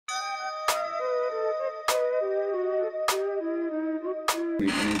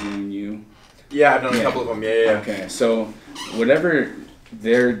interviewing you. Yeah, I've done a couple of them. Yeah. Okay, so whatever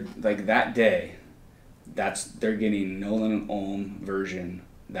they're like that day, they're getting Nolan Ulm version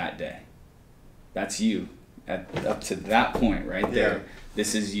that day. That's you up to that point right there. Yeah.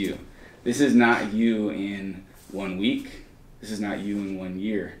 This is you. This is not you in 1 week. This is not you in 1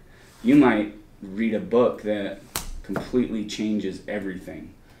 year. You might read a book that completely changes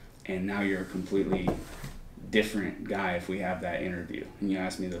everything, and now you're a completely different guy if we have that interview. And you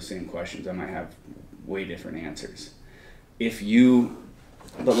ask me those same questions, I might have way different answers. If you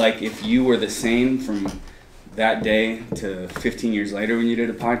were the same from that day to 15 years later when you did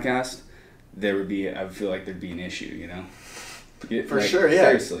a podcast, I would feel like there'd be an issue, you know? For sure, yeah.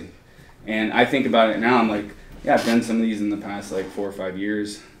 Seriously. And I think about it now, I'm like, yeah, I've done some of these in the past like 4 or 5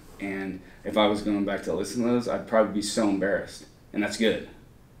 years, and if I was going back to listen to those, I'd probably be so embarrassed. And that's good.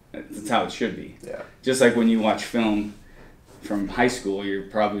 That's how it should be. Yeah. Just like when you watch film from high school, you're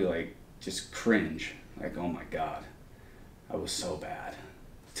probably like, just cringe. Like, oh my God, I was so bad,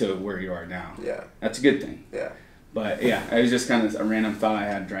 to where you are now. Yeah. That's a good thing. Yeah. But yeah, it was just kind of a random thought I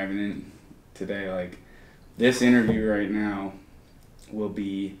had driving in today. Like, this interview right now will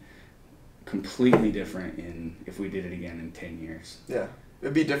be completely different if we did it again in 10 years. Yeah.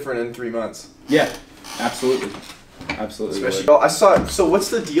 It'd be different in 3 months. Yeah, absolutely. Absolutely. Especially, I saw. So what's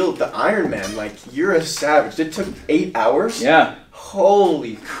the deal with the Ironman? Like, you're a savage. It took 8 hours. Yeah.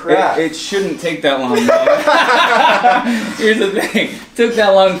 Holy crap! It shouldn't take that long. Here's the thing: it took that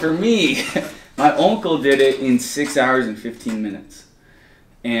long for me. My uncle did it in 6 hours and 15 minutes,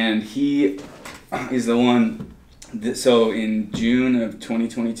 and he is the one. So in June of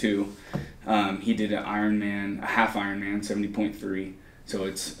 2022, he did a half Ironman, 70.3. So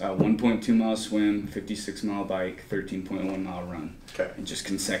it's a 1.2 mile swim, 56 mile bike, 13.1 mile run. Okay. And just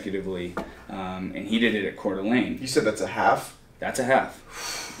consecutively. And he did it at Coeur d'Alene. You said that's a half? That's a half.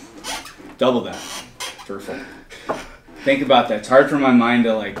 Double that for a full. Think about that. It's hard for my mind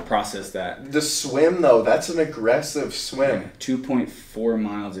to like process that. The swim though, that's an aggressive swim. Yeah, 2.4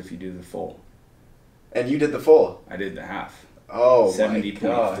 miles if you do the full. And you did the full? I did the half. Oh,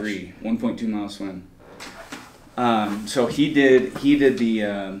 70.3. 1.2 mile swim. So he did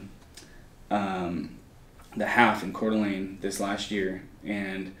the half in Coeur d'Alene this last year,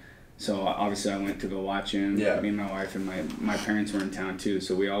 and so obviously I went to go watch him. Yeah. Me and my wife and my parents were in town too,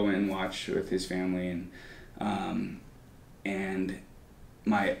 so we all went and watched with his family, and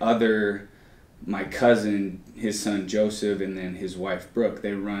my cousin, his son Joseph, and then his wife Brooke,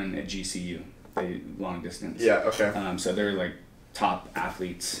 they run at GCU, they long distance. Yeah. Okay. So they're like top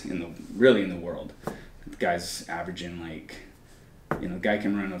athletes in the world. The guy's averaging like, guy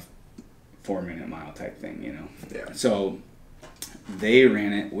can run a 4-minute mile type thing, Yeah. So they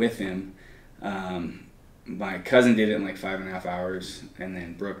ran it with him. My cousin did it in like 5.5 hours, and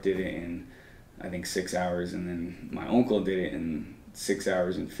then Brooke did it in I think 6 hours, and then my uncle did it in 6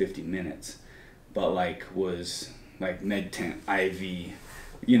 hours and 50 minutes. But was med tent IV,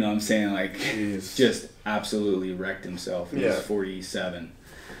 you know what I'm saying? Like, Jeez. Just absolutely wrecked himself. He was Yeah. 47.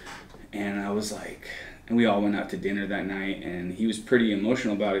 And I was like, and we all went out to dinner that night, and he was pretty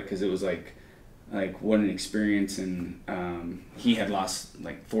emotional about it because it was like what an experience, and he had lost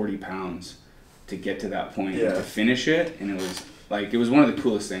like 40 pounds to get to that point Yeah. to finish it, and it was one of the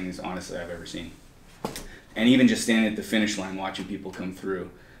coolest things honestly I've ever seen. And even just standing at the finish line watching people come through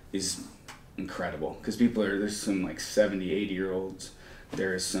is incredible, because there's some like 70, 80-year-olds,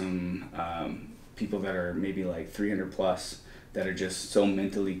 there's some people that are maybe like 300 plus that are just so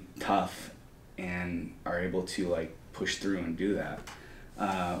mentally tough and are able to like push through and do that,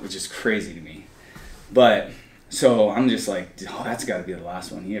 which is crazy to me. But so I'm just like, oh, that's got to be the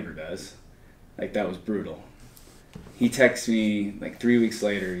last one he ever does. Like, that was brutal. He texts me like 3 weeks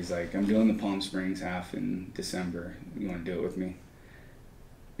later. He's like, I'm doing the Palm Springs half in December. You want to do it with me?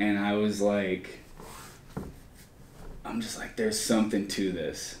 And I was like, I'm just like, there's something to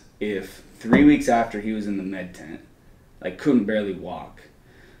this. If 3 weeks after he was in the med tent, like couldn't barely walk,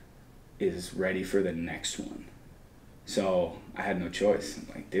 is ready for the next one. So I had no choice. I'm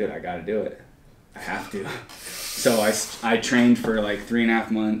like, dude, I got to do it. I have to. So I trained for like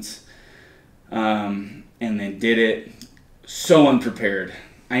 3.5 months, and then did it so unprepared.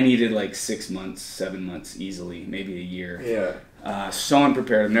 I needed like 6 months, 7 months easily, maybe a year. Yeah. So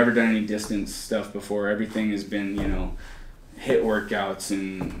unprepared. I've never done any distance stuff before. Everything has been, HIIT workouts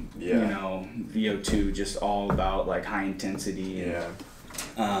and, VO2, just all about like high intensity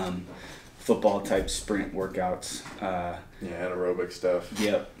and football type sprint workouts. Anaerobic stuff.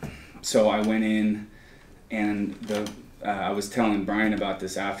 Yep. So I went in, and I was telling Brian about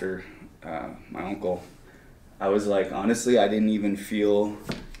this after my uncle. I was like, honestly, I didn't even feel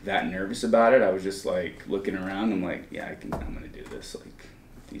that nervous about it. I was just like looking around. I'm like, yeah, I'm gonna do this. Like,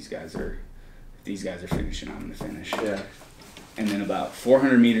 if these guys are finishing, I'm gonna finish. Yeah. And then about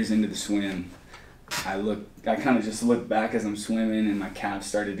 400 meters into the swim, I kind of just looked back as I'm swimming, and my calves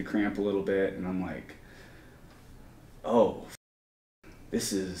started to cramp a little bit, and I'm like, oh,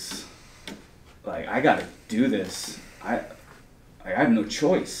 this is, like, I gotta do this. I have no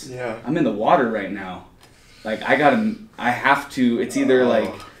choice. Yeah. I'm in the water right now. Like, I have to, it's either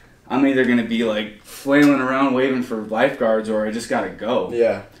like, I'm either gonna be like flailing around waving for lifeguards, or I just gotta go.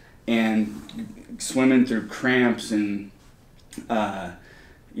 Yeah. And swimming through cramps and,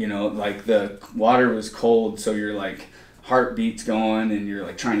 you know, like the water was cold, so your like heartbeat's going and you're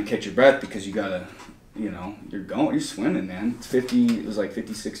like trying to catch your breath because you gotta, you know, you're swimming, man. It was like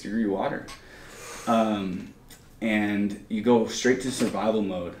 56 degree water. And you go straight to survival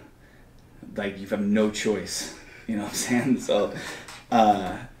mode. Like, you have no choice, you know what I'm saying? So,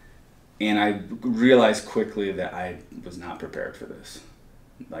 and I realized quickly that I was not prepared for this,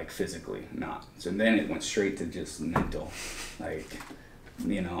 like physically not. So then it went straight to just mental, like,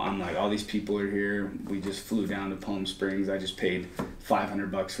 you know, I'm like, all these people are here. We just flew down to Palm Springs. I just paid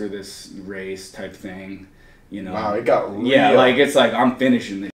 $500 for this race type thing, you know. Wow, it got real. Yeah, like, it's like, I'm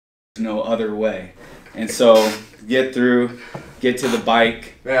finishing this. There's no other way. And so get to the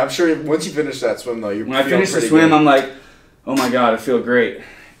bike. Man, I'm sure once you finish that swim, though, when I finish the swim, I'm like, oh my God, I feel great.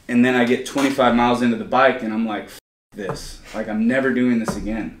 And then I get 25 miles into the bike, and I'm like, F this. Like, I'm never doing this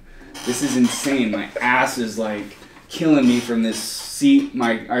again. This is insane. My ass is like killing me from this seat.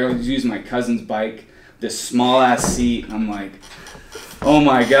 I always use my cousin's bike, this small ass seat. I'm like, oh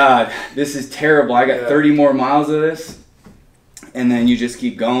my God, this is terrible. I got 30 more miles of this. And then you just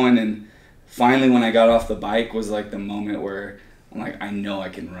keep going, and finally, when I got off the bike was like the moment where I'm like, I know I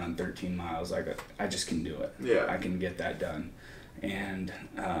can run 13 miles. I just can do it. Yeah. I can get that done. And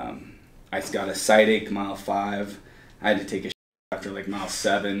I got a side ache mile 5. I had to take a after like mile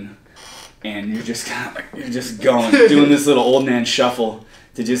 7. And you're just kind of like, you're just going, doing this little old man shuffle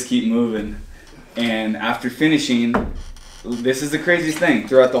to just keep moving. And after finishing, this is the craziest thing.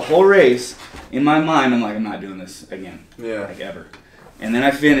 Throughout the whole race, in my mind, I'm like, I'm not doing this again. Yeah. Like, ever. And then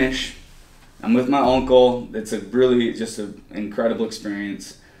I finish. I'm with my uncle. It's just an incredible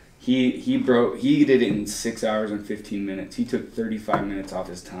experience. He did it in 6 hours and 15 minutes. He took 35 minutes off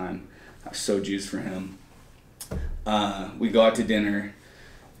his time. I was so juiced for him. We go out to dinner,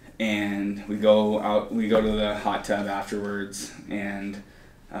 and we go to the hot tub afterwards, and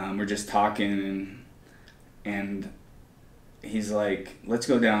we're just talking, and he's like, let's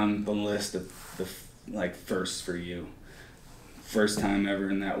go down the list of the like firsts for you. First time ever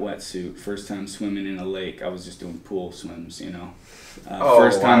in that wetsuit. First time swimming in a lake. I was just doing pool swims, you know.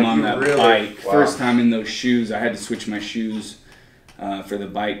 First time on that bike. Wow. First time in those shoes. I had to switch my shoes for the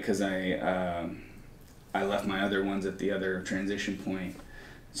bike because I left my other ones at the other transition point.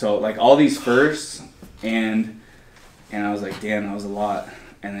 So like all these firsts, and I was like, damn, that was a lot.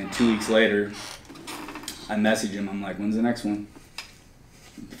 And then 2 weeks later, I message him. I'm like, when's the next one?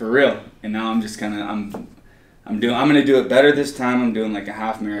 For real. And now I'm just kind of I'm gonna do it better this time. I'm doing like a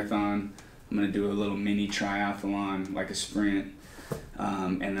half marathon. I'm gonna do a little mini triathlon, like a sprint,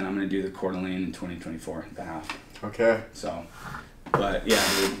 and then I'm gonna do the Coeur d'Alene in 2024, the half. Okay. So, but yeah,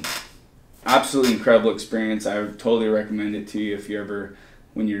 dude, absolutely incredible experience. I would totally recommend it to you if you ever,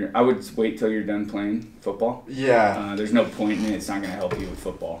 I would wait till you're done playing football. Yeah. There's no point in it. It's not gonna help you with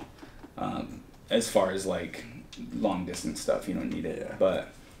football. As far as like long distance stuff, you don't need it. Yeah.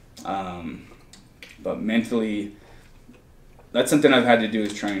 But mentally, that's something I've had to do,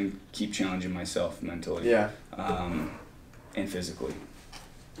 is try and keep challenging myself mentally. Yeah. And physically.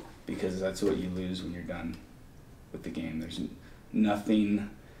 Because that's what you lose when you're done with the game. There's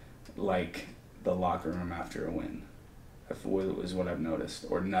nothing like the locker room after a win, is what I've noticed.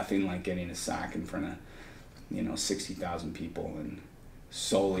 Or nothing like getting a sack in front of, 60,000 people and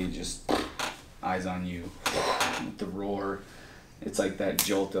solely just eyes on you with the roar. It's like that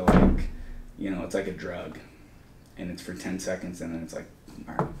jolt of like, it's like a drug, and it's for 10 seconds, and then it's like,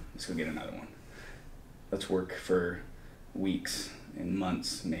 all right, let's go get another one. Let's work for weeks and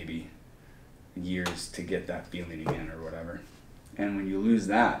months, maybe years, to get that feeling again or whatever. And when you lose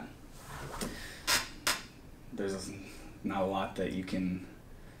that, there's not a lot that you can,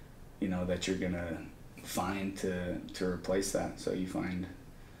 that you're gonna find to replace that. So you find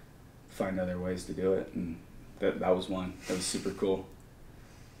other ways to do it, and that was one. That was super cool.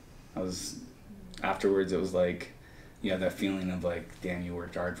 Afterwards, it was like, you have that feeling of like, damn, you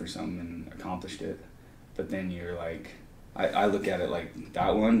worked hard for something and accomplished it. But then you're like, I look at it like,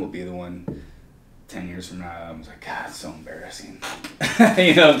 that one will be the one 10 years from now, I was like, God, it's so embarrassing.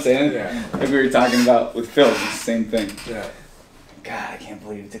 You know what I'm saying? Yeah. Like we were talking about with Phil, it's the same thing. Yeah. God, I can't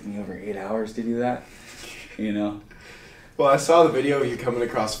believe it took me over 8 hours to do that. You know? Well, I saw the video of you coming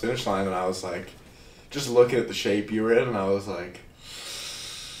across the finish line, and I was like, just looking at the shape you were in, and I was like,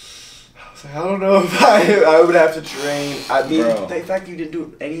 I don't know if I would have to train. I mean, Bro. the fact you didn't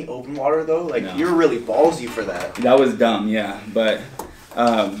do any open water, though, like, No. you're really ballsy for that. That was dumb, yeah. But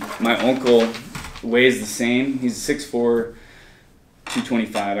my uncle weighs the same. He's 6'4",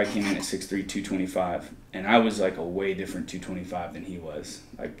 225. I came in at 6'3", 225. And I was like a way different 225 than he was.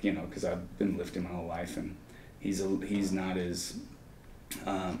 Like, you know, because I've been lifting my whole life. And he's not as,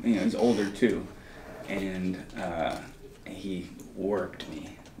 you know, he's older too. And he worked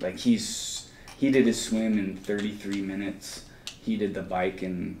me. Like, he did his swim in 33 minutes. He did the bike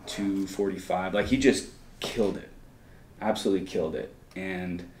in 2:45. Like, he just killed it. Absolutely killed it.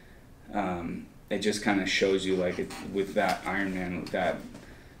 And it just kind of shows you, like, with that Ironman, with that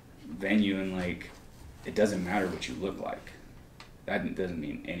venue, and, like, it doesn't matter what you look like. That doesn't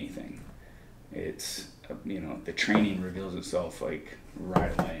mean anything. It's, you know, the training reveals itself, like,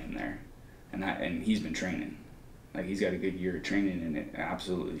 right away in there. And he's been training. Like, he's got a good year of training, and it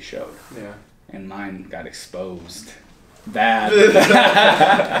absolutely showed. Yeah. And mine got exposed. Bad.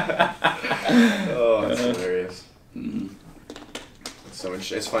 Oh, that's hilarious. Mm-hmm. So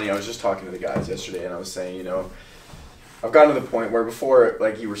it's funny, I was just talking to the guys yesterday, and I was saying, you know, I've gotten to the point where before,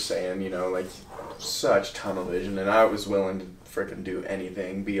 like you were saying, you know, like, such tunnel vision, and I was willing to frickin' do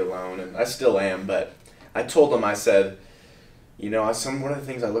anything, be alone, and I still am, but I told them, I said, you know, one of the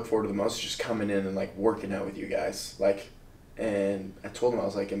things I look forward to the most is just coming in and, like, working out with you guys, like, and I told them, I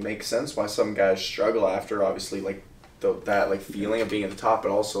was like, it makes sense why some guys struggle after, obviously, like, that, like, feeling of being at the top, but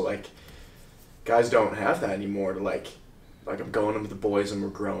also, like, guys don't have that anymore to, like, I'm going in with the boys and we're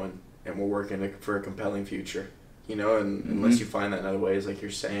growing and we're working for a compelling future, you know, and unless you find that in other ways, like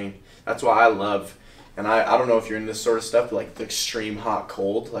you're saying, that's why I love, and I don't know if you're into this sort of stuff, but, like, the extreme hot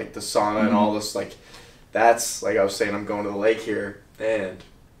cold, like the sauna and all this, like, that's, like I was saying, I'm going to the lake here, and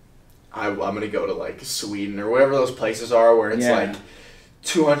I'm going to go to, like, Sweden or wherever those places are where it's, like,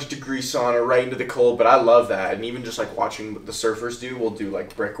 200-degree sauna right into the cold, but I love that. And even just, like, watching what the surfers do, we'll do,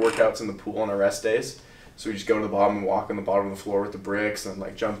 like, brick workouts in the pool on our rest days. So we just go to the bottom and walk on the bottom of the floor with the bricks and,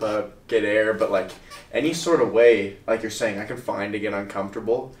 like, jump up, get air. But, like, any sort of way, like you're saying, I can find to get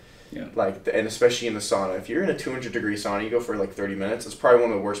uncomfortable. Yeah. Like, and especially in the sauna. If you're in a 200-degree sauna, you go for, like, 30 minutes, it's probably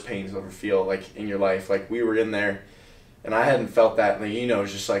one of the worst pains you'll ever feel, like, in your life. Like, we were in there, and I hadn't felt that. Like, you know,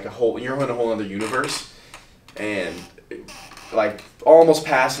 it's just, like, you're in a whole other universe. And, like, almost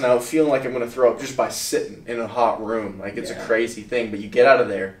passing out, feeling like I'm going to throw up just by sitting in a hot room. Like, it's a crazy thing. But you get out of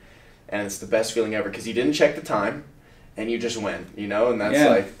there, and it's the best feeling ever because you didn't check the time, and you just went, you know? And that's,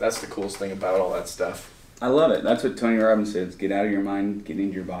 like, that's the coolest thing about all that stuff. I love it. That's what Tony Robbins says. Get out of your mind, get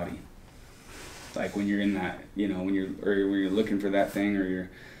into your body. Like, when you're in that, you know, when you're looking for that thing, or you're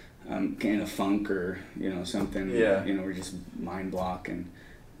in a funk, or, you know, something, you know, or just mind block, and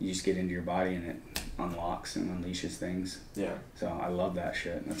you just get into your body and it unlocks and unleashes things. Yeah. So I love that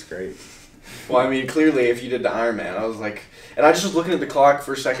shit. That's great. Well, I mean, clearly, if you did the Ironman, I was like, and I just was looking at the clock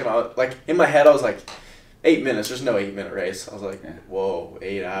for a second. Like, in my head, I was like, 8 minutes. There's no 8-minute race. I was like, whoa,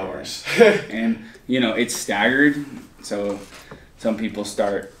 8 hours. Yeah. And, you know, it's staggered. So some people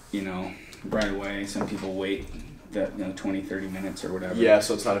start, you know, right away. Some people wait, 20, 30 minutes or whatever. Yeah,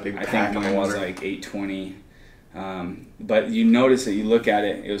 so it's not a big pack of water. I think mine was like 8:20. But you notice that you look at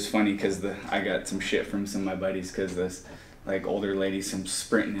it. It was funny because I got some shit from some of my buddies because this, like, older lady, some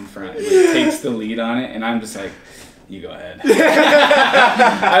sprinting in front, and, like, takes the lead on it, and I'm just like, you go ahead.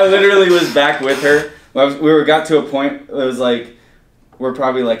 I literally was back with her. We got to a point. It was like we're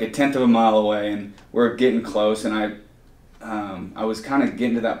probably like 1/10 of a mile away, and we're getting close. And I was kind of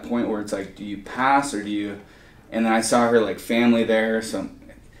getting to that point where it's like, do you pass or do you? And then I saw her, like, family there, so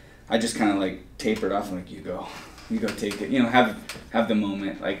I just kind of, like, tapered off. I'm like, you go take it. You know, have the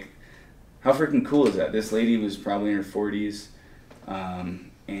moment. Like, how freaking cool is that? This lady was probably in her 40s,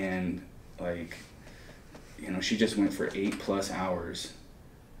 and, like, you know, she just went for 8+ hours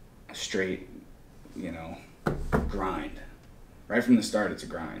straight, you know, grind. Right from the start, it's a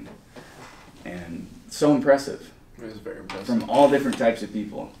grind. And so impressive. It was very impressive. From all different types of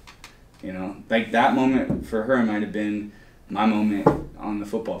people. You know, like, that moment for her might have been my moment on the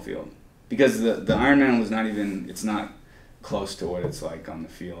football field. Because the Ironman was not even, it's not close to what it's like on the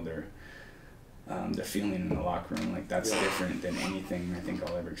field, or the feeling in the locker room. Like, that's different than anything I think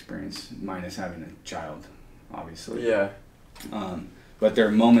I'll ever experience, minus having a child, obviously. Yeah. But there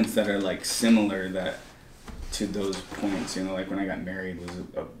are moments that are, like, similar to those points. You know, like when I got married was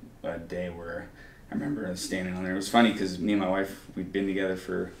a day where I remember standing on there. It was funny because me and my wife, we'd been together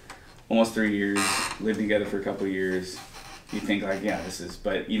for almost 3 years, lived together for a couple of years. You think like, yeah, this is,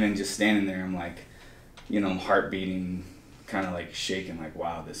 but even just standing there, I'm like, you know, I'm heart beating, kind of like shaking, like,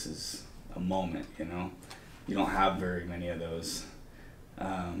 wow, this is a moment, you know. You don't have very many of those,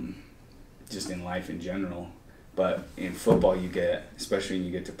 just in life in general. But in football, you get, especially when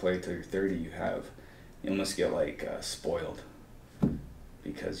you get to play till you're 30, you almost get like spoiled,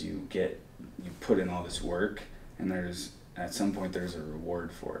 because you put in all this work, and at some point there's a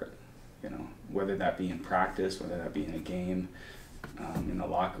reward for it, you know, whether that be in practice, whether that be in a game, in the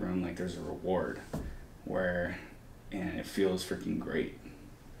locker room, like there's a reward and it feels freaking great.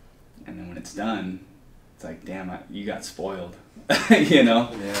 And then when it's done, it's like, damn, you got spoiled, you know?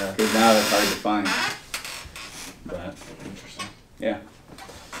 Yeah. Because now that's hard to find. But Interesting. yeah.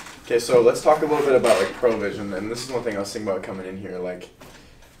 Okay, so let's talk a little bit about like Provision, and this is one thing I was thinking about coming in here, like,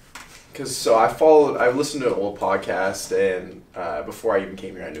 because so I listened to an old podcast, and before I even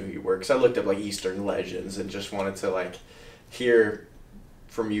came here, I knew who you were, because I looked up like Eastern legends and just wanted to like hear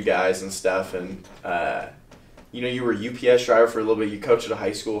from you guys and stuff, and you know, you were a UPS driver for a little bit, you coached at a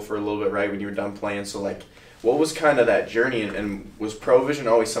high school for a little bit, right, when you were done playing, so like, what was kind of that journey, and was Provision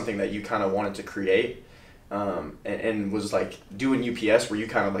always something that you kind of wanted to create? And was like doing UPS, were you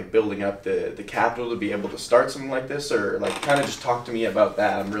kind of like building up the capital to be able to start something like this, or like kind of just talk to me about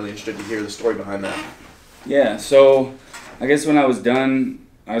that? I'm really interested to hear the story behind that. Yeah, so I guess when I was done,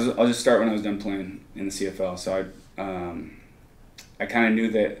 I'll just start when I was done playing in the CFL. So I kind of knew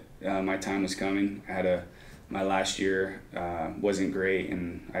that my time was coming. I had my last year wasn't great,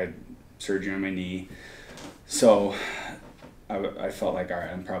 and I had surgery on my knee. So I felt like, all right,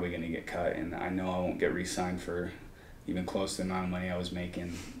 I'm probably going to get cut, and I know I won't get re-signed for even close to the amount of money I was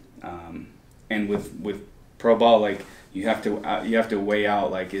making. And with pro ball, like you have to weigh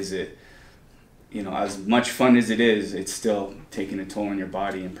out, like, is it, you know, as much fun as it is, it's still taking a toll on your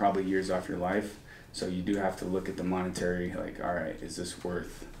body and probably years off your life. So you do have to look at the monetary, like, all right, is this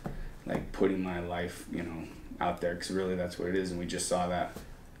worth like putting my life, you know, out there? Because really that's what it is, and we just saw that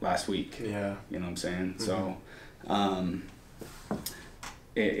last week. Yeah. You know what I'm saying? Mm-hmm. So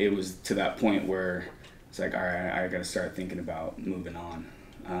it was to that point where it's like, all right, I got to start thinking about moving on.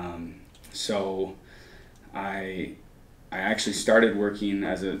 So I actually started working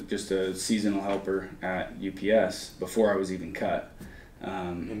as just a seasonal helper at UPS before I was even cut.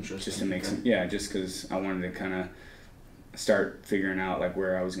 Interesting. Just to make just because I wanted to kind of start figuring out like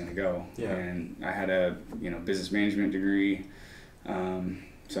where I was going to go. Yeah. And I had a business management degree.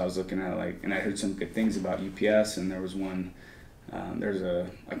 So I was looking at and I heard some good things about UPS, and there was one. There's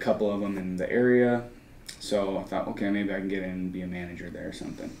a couple of them in the area, so I thought, okay, maybe I can get in and be a manager there or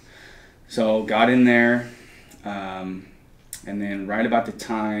something. So got in there, and then right about the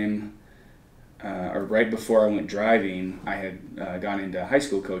time, or right before I went driving, I had got into high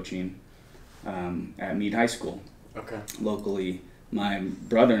school coaching at Meade High School. Okay. Locally. My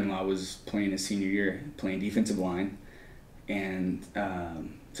brother-in-law was playing his senior year, playing defensive line, and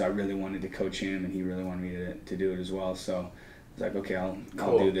so I really wanted to coach him, and he really wanted me to do it as well. So I was like, okay, I'll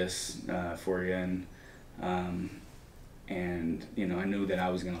do this for you, and you know, I knew that I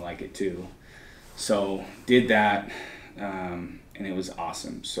was gonna like it too. So did that, and it was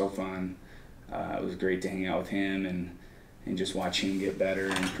awesome, so fun. It was great to hang out with him and just watch him get better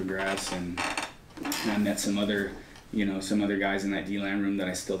and progress. And I met some other guys in that D-line room that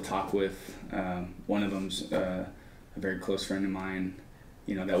I still talk with. One of them's a very close friend of mine,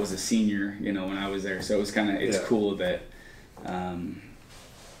 you know, that was a senior, you know, when I was there. So it was it's cool that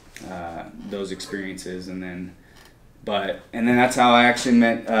those experiences, and then that's how I actually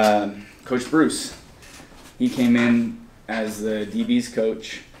met Coach Bruce. He came in as the DB's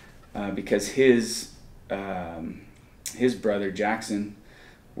coach because his brother Jackson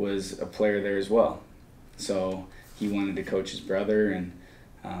was a player there as well. So he wanted to coach his brother, and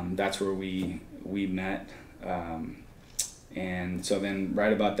that's where we met. And so then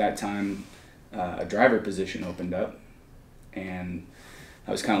right about that time, a driver position opened up, and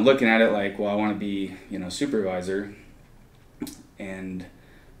I was kind of looking at it like, well, I want to be, you know, supervisor,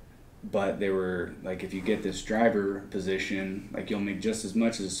 but they were like, if you get this driver position, like you'll make just as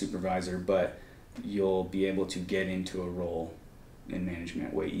much as a supervisor, but you'll be able to get into a role in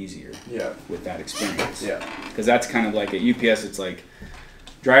management way easier with that experience. Yeah. Because that's kind of like at UPS, it's like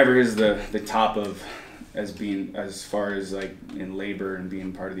driver is the top of, as far as like in labor and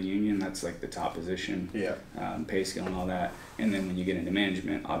being part of the union, that's like the top position. Yeah. Pay scale and all that. And then when you get into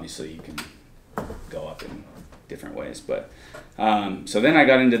management, obviously you can go up in different ways. But so then I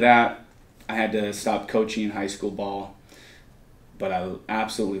got into that. I had to stop coaching high school ball but I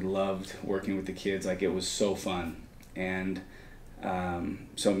absolutely loved working with the kids. Like, it was so fun. And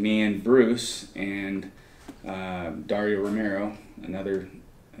so me and Bruce and Dario Romero, another,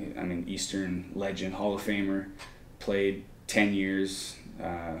 Eastern legend, Hall of Famer, played 10 years,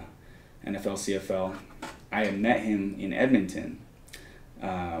 NFL, CFL. I had met him in Edmonton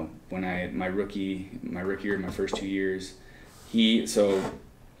when my rookie year, my first 2 years.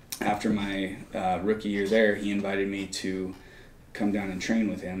 After my rookie year there, he invited me to come down and train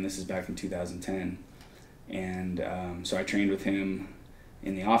with him. This is back in 2010. And so I trained with him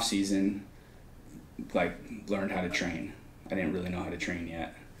in the off season, like learned how to train. I didn't really know how to train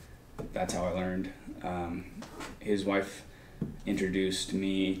yet. That's how I learned. His wife introduced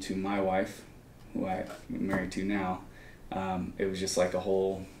me to my wife, who I'm married to now. It was just like a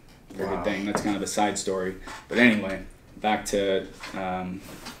whole good thing. That's kind of a side story. But anyway, back to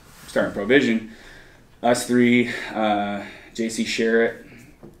starting Provision. Us three, JC Sherritt,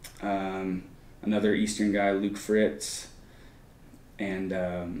 another Eastern guy, Luke Fritz, and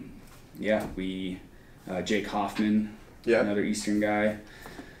Jake Hoffman, another Eastern guy,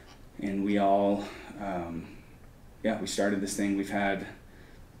 and we all, we started this thing. We've had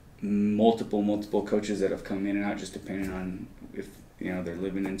multiple coaches that have come in and out, just depending on if they're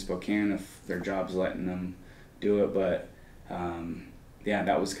living in Spokane, if their job's letting them do it. But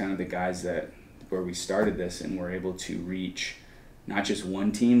that was kind of the guys where we started this, and we're able to reach not just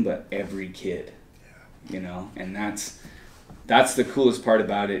one team but every kid. And that's the coolest part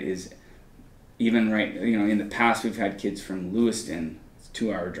about it. Is even in the past we've had kids from Lewiston, it's a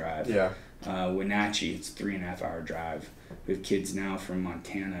 2-hour drive. Wenatchee, it's 3.5-hour drive. We have kids now from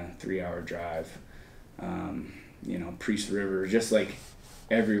Montana, 3-hour drive. Priest River, just like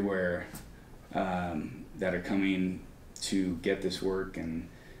everywhere, that are coming to get this work and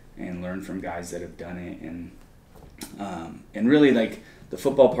learn from guys that have done it. And really, like, the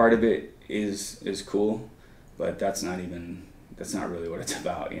football part of it is cool, but that's not really what it's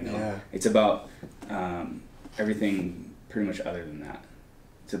about. It's about everything pretty much other than that.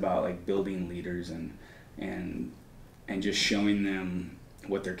 It's about like building leaders and just showing them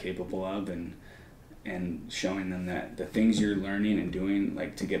what they're capable of, and showing them that the things you're learning and doing,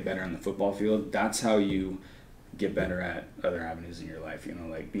 like, to get better on the football field, that's how you get better at other avenues in your life.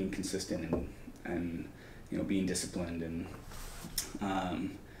 Like being consistent and being disciplined, and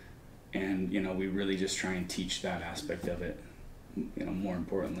we really just try and teach that aspect of it, more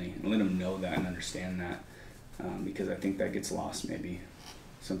importantly, and let them know that and understand that, because I think that gets lost maybe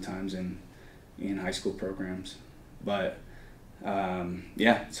sometimes in high school programs. But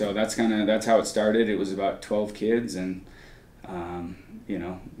so that's how it started. It was about 12 kids, and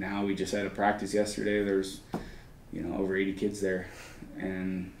now we just had a practice yesterday. There's over 80 kids there,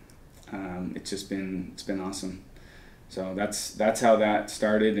 and it's been awesome. So that's how that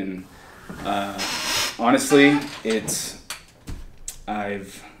started. And honestly,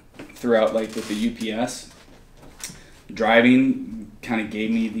 I've throughout, like, with the UPS, driving kind of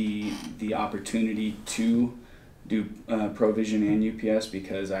gave me the opportunity to do Provision and UPS,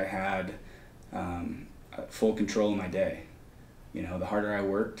 because I had full control of my day. The harder I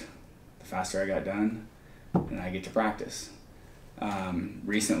worked, the faster I got done, and I get to practice.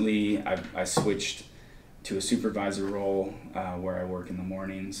 Recently, I switched to a supervisor role where I work in the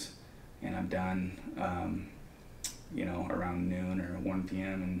mornings, and I'm done around noon or 1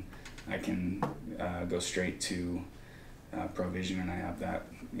 p.m. and I can go straight to Provision, and I have that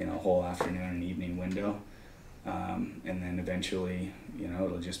whole afternoon and evening window, and then eventually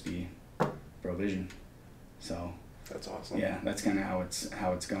it'll just be Provision. So that's awesome. Yeah, that's kind of how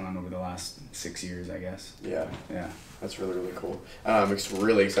it's gone over the last 6 years, I guess. Yeah. That's really, really cool. I'm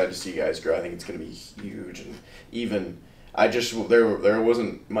really excited to see you guys grow. I think it's going to be huge, and even there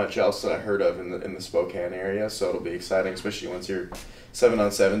wasn't much else that I heard of in the Spokane area, so it'll be exciting, especially once your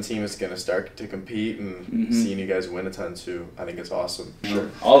 7-on-7 team is going to start to compete, and seeing you guys win a ton too. I think it's awesome. Sure.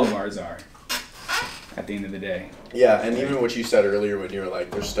 All of ours are, at the end of the day. Yeah, and even what you said earlier when you were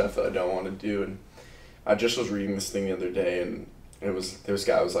like, there's stuff that I don't want to do, and I just was reading this thing the other day, and this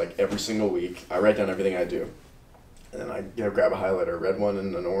guy was like, every single week I write down everything I do, and then I grab a highlighter, a red one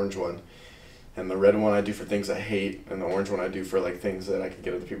and an orange one, and the red one I do for things I hate, and the orange one I do for like things that I can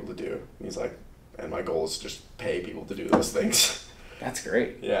get other people to do. And he's like, and my goal is to just pay people to do those things. That's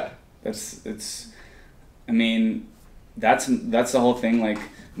great. Yeah. That's the whole thing. Like,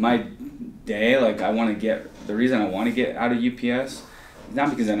 my day, like, the reason I want to get out of UPS is not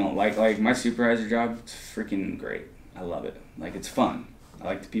because I don't like my supervisor job. It's freaking great. I love it. Like, it's fun. I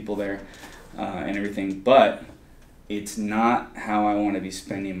like the people there and everything, but it's not how I want to be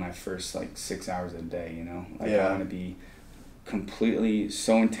spending my first 6 hours a day. I want to be completely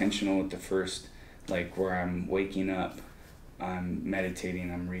so intentional with the first, like where I'm waking up, I'm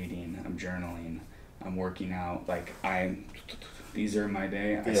meditating, I'm reading, I'm journaling, I'm working out. Like these are my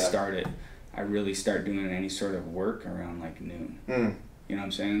day. I really start doing any sort of work around like noon. You know what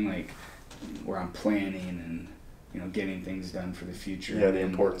I'm saying? Like where I'm planning and, you know, getting things done for the future. Yeah, the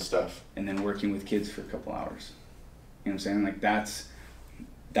important stuff. And then working with kids for a couple hours. You know what I'm saying? Like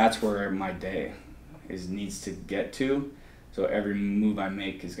that's where my day needs to get to. So every move I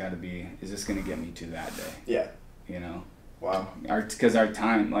make has got to be, is this going to get me to that day? Yeah. You know? Wow. Because our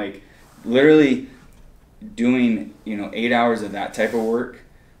time, like literally doing, you know, 8 hours of that type of work,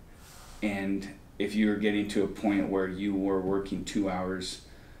 and if you were getting to a point where you were working 2 hours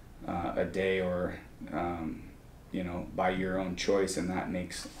a day or, you know, by your own choice, and that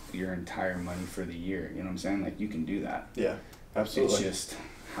makes your entire money for the year, you know what I'm saying? Like, you can do that. Yeah, absolutely. It's just,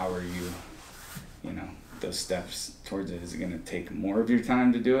 how are you, you know, those steps towards it? Is it going to take more of your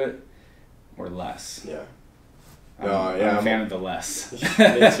time to do it or less? Yeah. I'm a fan of the less. Me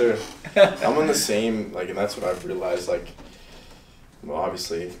too. I'm on the same, like, and that's what I've realized, like, well,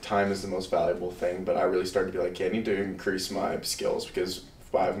 obviously, time is the most valuable thing, but I really started to be like, okay, I need to increase my skills, because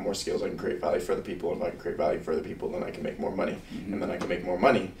if I have more skills, I can create value for other people, and if I can create value for other people, then I can make more money, and then I can make more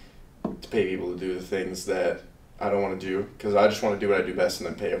money to pay people to do the things that I don't want to do, because I just want to do what I do best and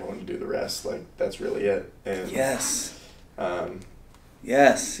then pay everyone to do the rest. Like, that's really it. And yes.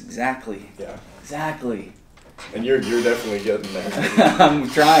 Yes, exactly. Yeah. Exactly. And you're definitely getting there. I'm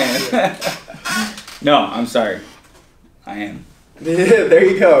trying. No, I'm sorry. I am. Yeah, there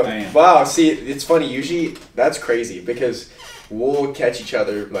you go. I am. Wow, see, it's funny. Usually, that's crazy, because we'll catch each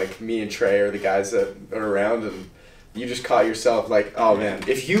other, like me and Trey are the guys that are around, and you just caught yourself like, oh man,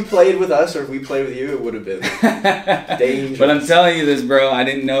 if you played with us or if we played with you, it would have been dangerous. But I'm telling you this, bro. I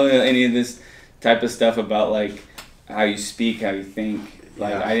didn't know any of this type of stuff about like how you speak, how you think.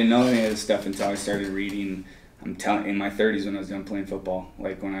 Like I didn't know any of this stuff until I started reading. In my 30s when I was done playing football,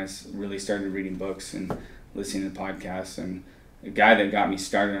 like when I really started reading books and listening to podcasts. And the guy that got me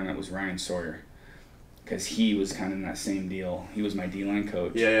started on it was Ryan Sawyer, because he was kind of in that same deal. He was my D-line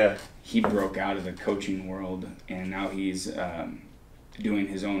coach. Yeah. He broke out of the coaching world, and now he's doing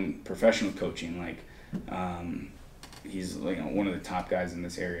his own professional coaching. Like he's like one of the top guys in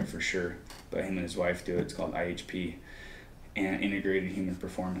this area for sure. But him and his wife do it. It's called IHP, and Integrated Human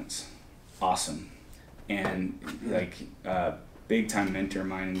Performance. Awesome. And like big time mentor of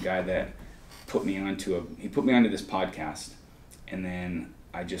mine, and guy that put me onto this podcast, and then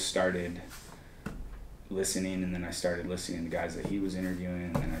I just started listening, and then I started listening to guys that he was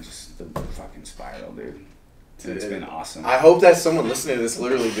interviewing, and then I just the fucking spiral, dude. And it's been awesome. I hope that someone listening to this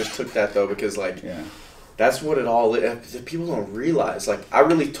literally just took that though, because like that's what it all is. People don't realize. Like, I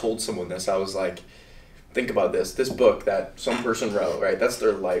really told someone this. I was like, think about this book that some person wrote, right? That's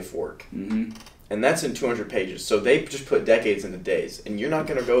their life work. Mm-hmm. And that's in 200 pages. So they just put decades into days. And you're not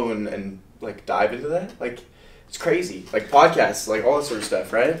going to go and like dive into that? Like, it's crazy. Like podcasts, like all that sort of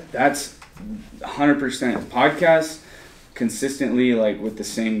stuff, right? That's 100%. Podcasts consistently, like with the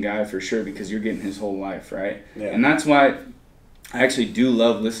same guy for sure, because you're getting his whole life, right? Yeah. And that's why I actually do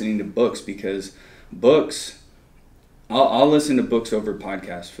love listening to books, because books, I'll listen to books over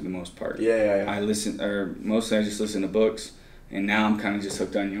podcasts for the most part. Yeah. Mostly I just listen to books, and now I'm kind of just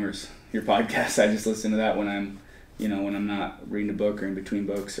hooked on your podcast. I just listen to that when I'm not reading a book or in between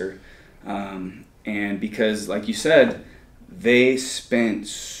books, or and because like you said, they spent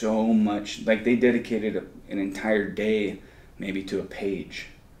so much, like they dedicated an entire day maybe to a page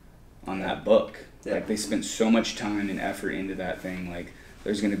on that book. Yeah. Like they spent so much time and effort into that thing. Like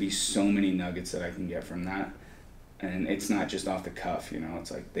there's going to be so many nuggets that I can get from that, and it's not just off the cuff,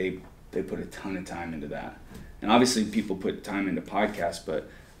 it's like they put a ton of time into that. And obviously people put time into podcasts, but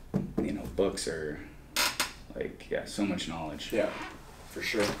books are like, so much knowledge. Yeah, for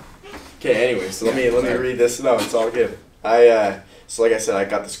sure. Okay, anyway, so let me read this. No, it's all good. So like I said, I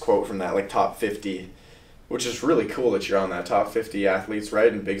got this quote from that, like top 50, which is really cool that you're on that top 50 athletes,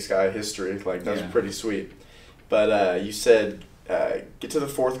 right, in Big Sky history. Like, that's pretty sweet. But you said, get to the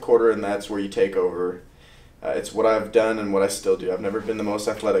fourth quarter and that's where you take over. It's what I've done and what I still do. I've never been the most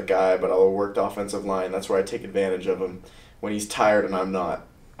athletic guy, but I'll work the offensive line. That's where I take advantage of him when he's tired and I'm not.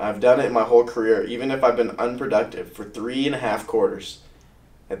 I've done it in my whole career, even if I've been unproductive for 3.5 quarters.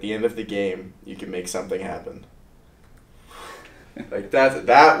 At the end of the game, you can make something happen. Like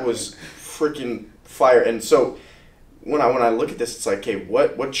that was freaking fire. And so when I look at this, it's like, okay,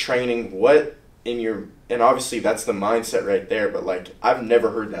 what training, what in your, and obviously that's the mindset right there, but like I've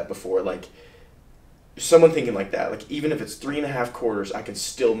never heard that before. Like someone thinking like that, like even if it's 3.5 quarters, I can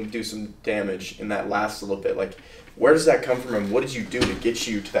still do some damage in that last little bit. Like, where does that come from, and what did you do to get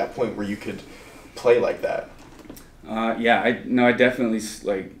you to that point where you could play like that? I definitely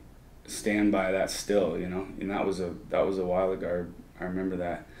like stand by that still, you know, and that was a while ago. I remember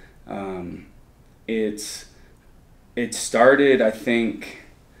that. It started, I think.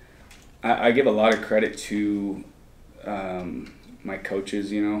 I give a lot of credit to my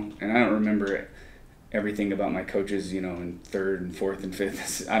coaches, you know, and I don't remember everything about my coaches, you know, in third and fourth and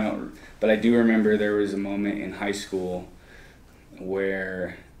fifth. But I do remember there was a moment in high school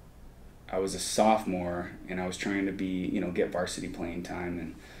where I was a sophomore and I was trying to be, you know, get varsity playing time,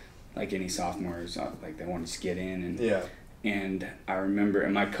 and like any sophomores, like they wanted to get in, and yeah. And I remember,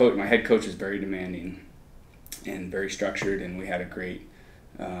 and my head coach was very demanding and very structured, and we had a great,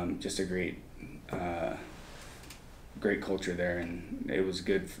 great culture there, and it was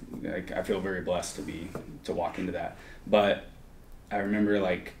good. Like, I feel very blessed to walk into that. But I remember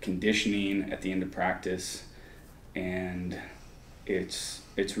like conditioning at the end of practice, and it's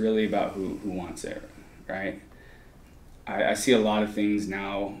really about who wants it, right? I see a lot of things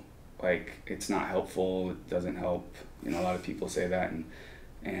now, like it's not helpful, it doesn't help. You know, a lot of people say that,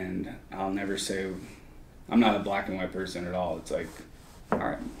 and I'll never say, I'm not a black and white person at all. It's like, all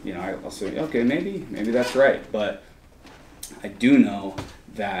right, you know, I'll say, okay, maybe that's right. But I do know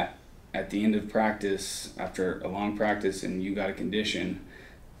that at the end of practice, after a long practice and you got a condition,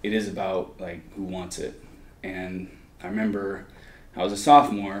 it is about like who wants it. And I remember I was a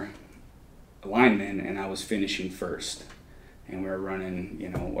sophomore, a lineman, and I was finishing first. And we were running, you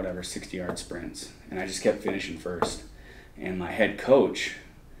know, whatever, 60-yard sprints. And I just kept finishing first. And my head coach,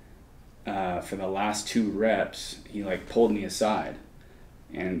 for the last 2 reps, he like pulled me aside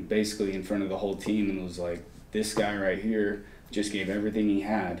and basically in front of the whole team and was like, this guy right here just gave everything he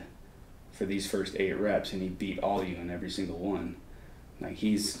had for these first 8 reps, and he beat all you in every single one. Like,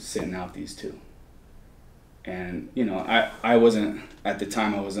 he's sitting out these 2. And, you know, I wasn't, at the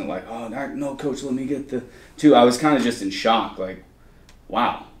time, I wasn't like, oh, no, coach, let me get the 2. I was kind of just in shock, like,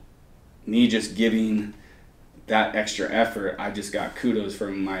 wow, me just giving that extra effort, I just got kudos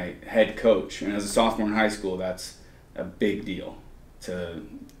from my head coach. And as a sophomore in high school, that's a big deal to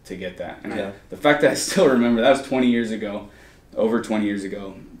get that. And yeah. The fact that I still remember, that was 20 years ago, over 20 years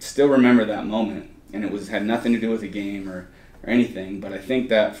ago, still remember that moment. And it had nothing to do with the game or anything, but I think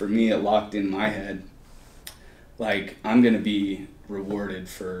that for me, it locked in my head, like, I'm going to be rewarded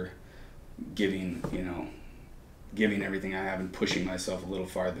for giving everything I have and pushing myself a little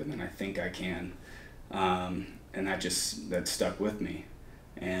farther than I think I can. And that stuck with me.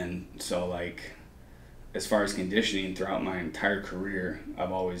 And so, like, as far as conditioning throughout my entire career,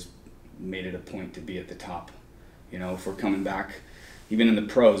 I've always made it a point to be at the top. You know, if we're coming back, even in the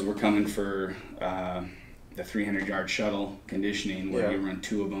pros, we're coming for the 300-yard shuttle conditioning where you run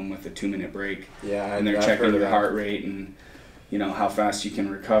 2 of them with a 2-minute break. Yeah, and they're checking your heart rate and, you know, how fast you can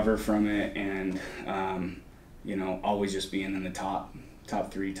recover from it, and you know, always just being in the top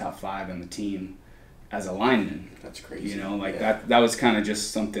 3, top 5 on the team as a lineman. That's crazy. You know, like that was kind of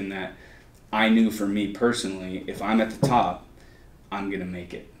just something that I knew for me personally, if I'm at the top, I'm going to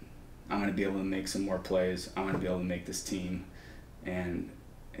make it. I'm going to be able to make some more plays. I'm going to be able to make this team. And,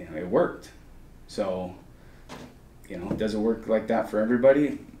 you know, it worked. So, you know, does it work like that for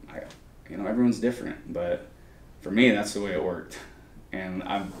everybody? You know, everyone's different. But for me, that's the way it worked. And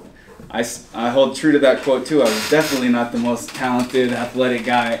I hold true to that quote, too. I was definitely not the most talented, athletic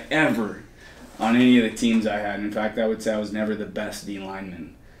guy ever on any of the teams I had. In fact, I would say I was never the best D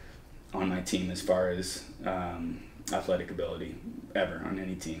lineman on my team as far as athletic ability ever on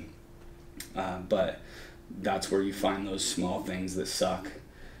any team. But that's where you find those small things that suck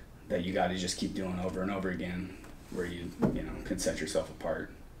that you got to just keep doing over and over again, where you know, can set yourself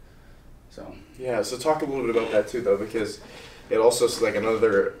apart. So yeah, so talk a little bit about that too, though, because it also, like,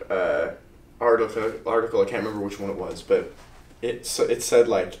 another article, I can't remember which one it was, but it said,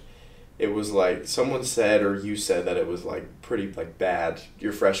 like, it was like someone said, or you said, that it was like pretty like bad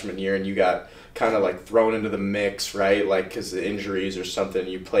your freshman year, and you got kind of like thrown into the mix, right? Like, because of injuries or something,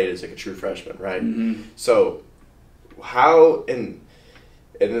 you played as like a true freshman, right? Mm-hmm. So how, and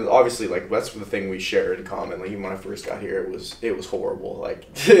then obviously, like, that's the thing we share in common. Like, even when I first got here, it was horrible. Like,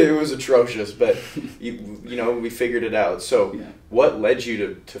 it was atrocious, but you know, we figured it out. So what led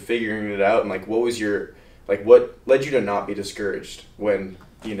you to figuring it out, and like, what led you to not be discouraged when,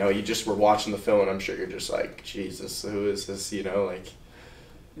 you know, you just were watching the film, and I'm sure you're just like, Jesus, who is this, you know, like.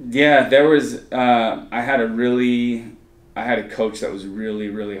 Yeah, there was, I had a coach that was really,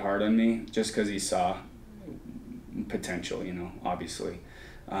 really hard on me just because he saw potential, you know, obviously.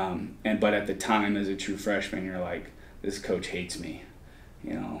 But at the time, as a true freshman, you're like, this coach hates me.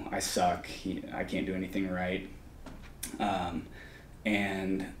 You know, I suck. I can't do anything right.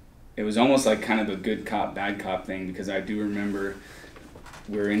 And it was almost like kind of a good cop, bad cop thing, because I do remember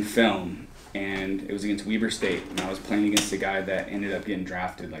we were in film, and it was against Weber State, and I was playing against a guy that ended up getting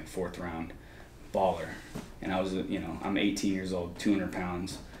drafted like 4th round, baller. And I was, you know, I'm 18 years old, 200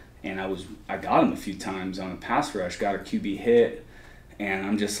 pounds, and I got him a few times on a pass rush, got a QB hit, and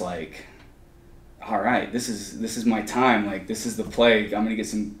I'm just like, all right, this is my time. Like, this is the play. I'm gonna get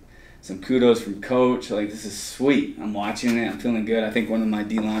some kudos from coach. Like, this is sweet. I'm watching it. I'm feeling good. I think one of my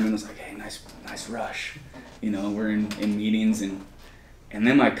D linemen was like, hey, nice rush. You know, we're in meetings, and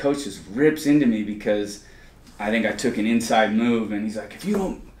then my coach just rips into me because I think I took an inside move, and he's like, if you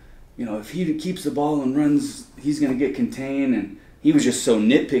don't, you know, if he keeps the ball and runs, he's gonna get contained. And he was just so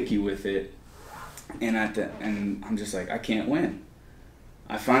nitpicky with it. And I'm just like, I can't win.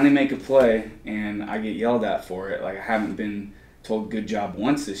 I finally make a play, and I get yelled at for it. Like, I haven't been told good job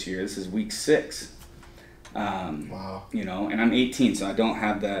once this year. This is week 6. Wow. You know, and I'm 18, so I don't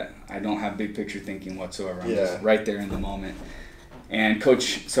have big picture thinking whatsoever. I'm just right there in the moment. And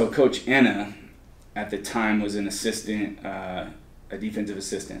Coach Enna at the time was an assistant, a defensive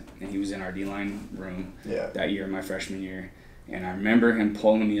assistant, and he was in our D-line room that year, my freshman year. And I remember him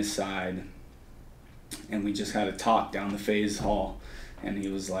pulling me aside, and we just had a talk down the phase hall. And he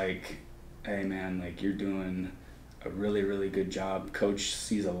was like, hey man, like, you're doing a really, really good job. Coach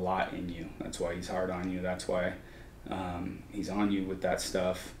sees a lot in you. That's why he's hard on you. That's why he's on you with that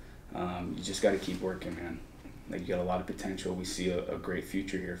stuff. You just got to keep working, man. Like, you got a lot of potential. We see a great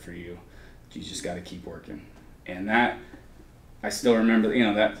future here for you. You just got to keep working. And that, I still remember, you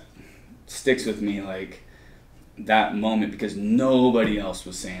know, that sticks with me, like, that moment, because nobody else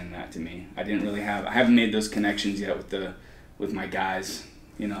was saying that to me. I haven't made those connections yet with my guys,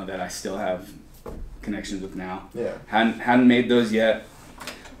 you know, that I still have connections with now. Yeah. Hadn't made those yet.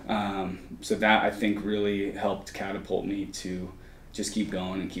 So that, I think, really helped catapult me to just keep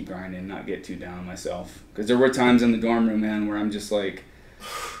going and keep grinding, not get too down on myself. Because there were times in the dorm room, man, where I'm just like,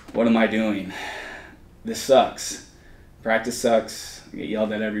 what am I doing? This sucks. Practice sucks. I get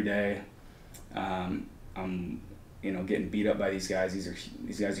yelled at every day. I'm, you know, getting beat up by these guys.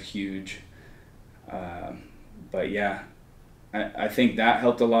 These guys are huge. But yeah, I think that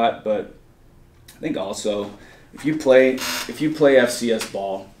helped a lot. But I think also, if you play FCS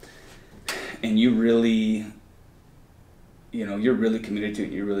ball and you really, you know, you're really committed to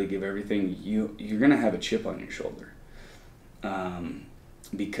it, you really give everything, you're gonna have a chip on your shoulder.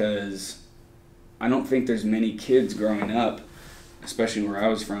 Because I don't think there's many kids growing up, especially where I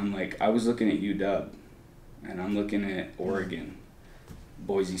was from. Like, I was looking at UW, and I'm looking at Oregon,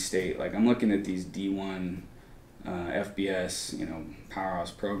 Boise State. Like, I'm looking at these D1 FBS, you know,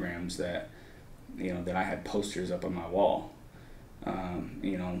 powerhouse programs that, you know, that I had posters up on my wall.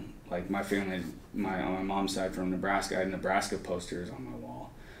 You know, like, my family, on my mom's side from Nebraska, I had Nebraska posters on my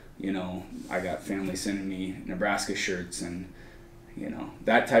wall. You know, I got family sending me Nebraska shirts and, you know,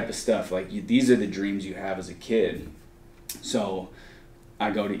 that type of stuff. Like, these are the dreams you have as a kid. So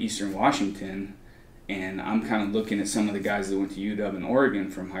I go to Eastern Washington, and I'm kind of looking at some of the guys that went to UW and Oregon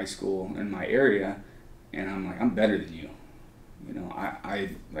from high school in my area, and I'm like, I'm better than you. You know, I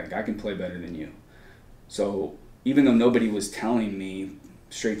can play better than you. So even though nobody was telling me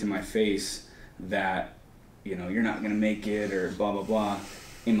straight to my face that, you know, you're not going to make it or blah, blah, blah,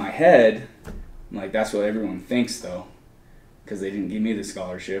 in my head, I'm like, that's what everyone thinks, though, because they didn't give me the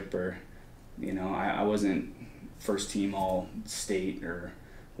scholarship, or, you know, I wasn't first team all state or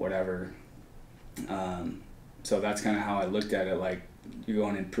whatever. So that's kind of how I looked at it, like, you're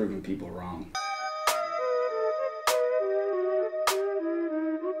going and proving people wrong.